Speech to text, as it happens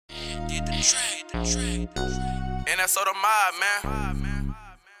NSO the mob, man.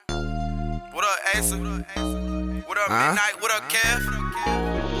 What up, Asa? What up, Midnight? What up, Kev?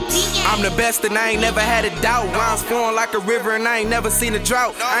 I'm the best and I ain't never had a doubt. Rhymes flowing like a river and I ain't never seen a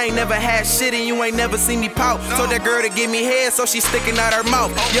drought. I ain't never had shit and you ain't never seen me pout. Told that girl to give me head so she sticking out her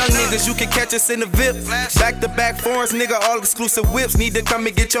mouth. Young niggas, you can catch us in the VIP. Back to back foreigns, nigga, all exclusive whips. Need to come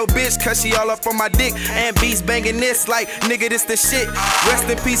and get your bitch, cause she all up on my dick. And beats banging this like, nigga, this the shit. Rest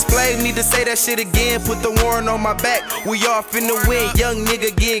in peace, Flav, need to say that shit again. Put the warrant on my back, we off in the wind. Young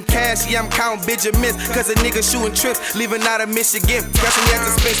nigga getting cash, yeah, I'm counting Benjamins. Cause a nigga shooting trips, leaving out of Michigan. Scratching me at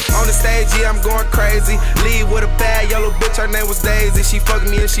the space on the stage, yeah, I'm going crazy. Leave with a bad yellow bitch, her name was Daisy. She fucked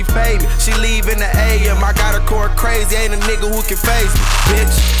me and she paid me. She leave in the AM, I got her core crazy. Ain't a nigga who can phase me,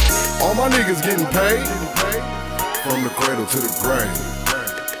 bitch. All my niggas getting paid, from the cradle to the grave.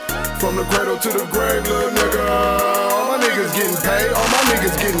 From the cradle to the grave, little nigga. All my niggas getting paid, all my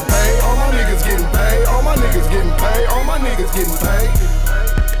niggas getting paid, all my niggas getting paid, all my niggas getting paid, all my niggas getting paid.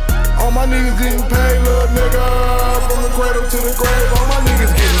 All my niggas getting paid, little nigga. From the cradle to the grave, all my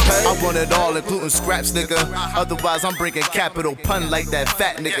niggas getting paid. I want it all, including scraps, nigga. Otherwise, I'm bringing capital pun like that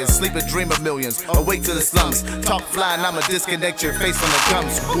fat nigga. Sleep and dream of millions, awake to the slums. Talk fly and I'ma disconnect your face from the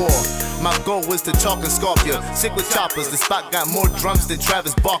gums. War. My goal is to chalk and scarf you. Sick with choppers, the spot got more drums than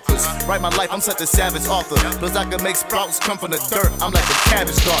Travis Barker's. Write my life, I'm such a savage author. Plus I can make sprouts come from the dirt, I'm like a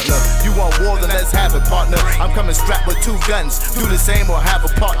cabbage gardener. You want war, then let's have it, partner. I'm coming strapped with 2 guns. Do the same or have a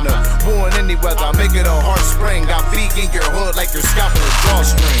partner. War in any weather, I make it a hard spring. Got beak in your hood like you're scalping a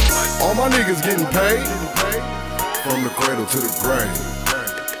drawstring. All my niggas getting paid, from the cradle to the grave.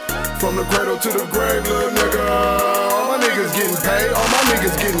 From the cradle to the grave, little nigga. All my niggas getting paid, all my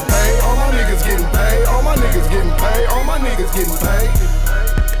niggas getting paid, all my niggas getting paid, all my niggas getting paid, all my niggas getting paid.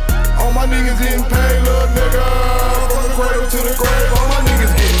 All my niggas getting paid, little nigga. From the cradle to the grave, all my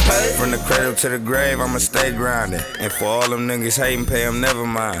niggas getting paid. From the cradle to the grave, I'ma stay grinding. And for all them niggas hating, pay them never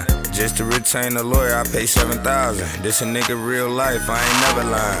mind. Just to retain a lawyer, I pay $7,000. This a nigga real life, I ain't never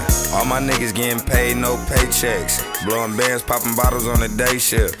lying. All my niggas getting paid, no paychecks. Blowing bands, popping bottles on the day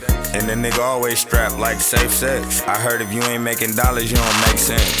shift. And the nigga always strapped like safe sex. I heard if you ain't making dollars, you don't make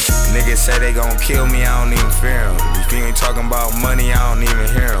sense. Niggas say they gon' kill me, I don't even fear them. If you ain't talking about money, I don't even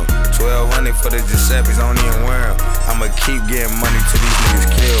hear them. 1200 for the Giuseppe's, I don't even wear them. I'ma keep getting money till these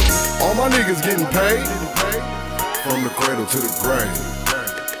niggas kill me. All my niggas getting paid, from the cradle to the grave.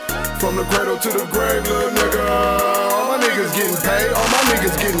 From the cradle to the grave, little nigga. All my niggas getting paid, all my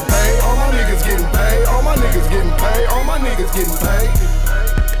niggas getting paid, all my niggas getting paid, all my niggas getting paid, all my niggas getting paid.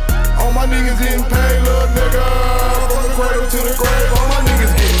 All my niggas getting paid, little nigga. From the cradle to the grave, all my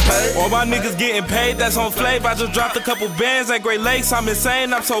niggas getting paid. All my niggas getting paid, that's on Flav. I just dropped a couple bands at Great Lakes. I'm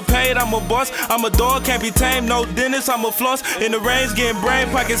insane, I'm so paid, I'm a boss. I'm a dog, can't be tamed, no dentist, I'm a floss. In the range, getting brain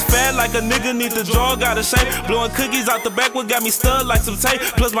pockets fat like a nigga need the jaw, got a shape. Blowing cookies out the back, what got me stud like some tape.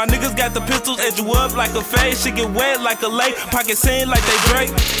 Plus my niggas got the pistols, edge you up like a fade. Shit get wet like a lake, pocket sing like they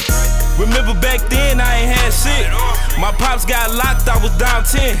Drake. Remember back then, I ain't had shit. My pops got locked, I was down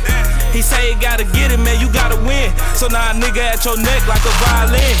 10. He say you gotta get it, man, you gotta win. So now a nigga at your neck like a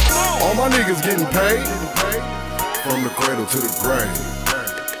violin. All my niggas getting paid, from the cradle to the grave.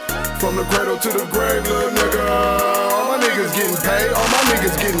 From the cradle to the grave, little nigga. All my niggas getting paid, all my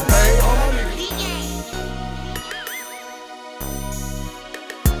niggas getting paid, all my niggas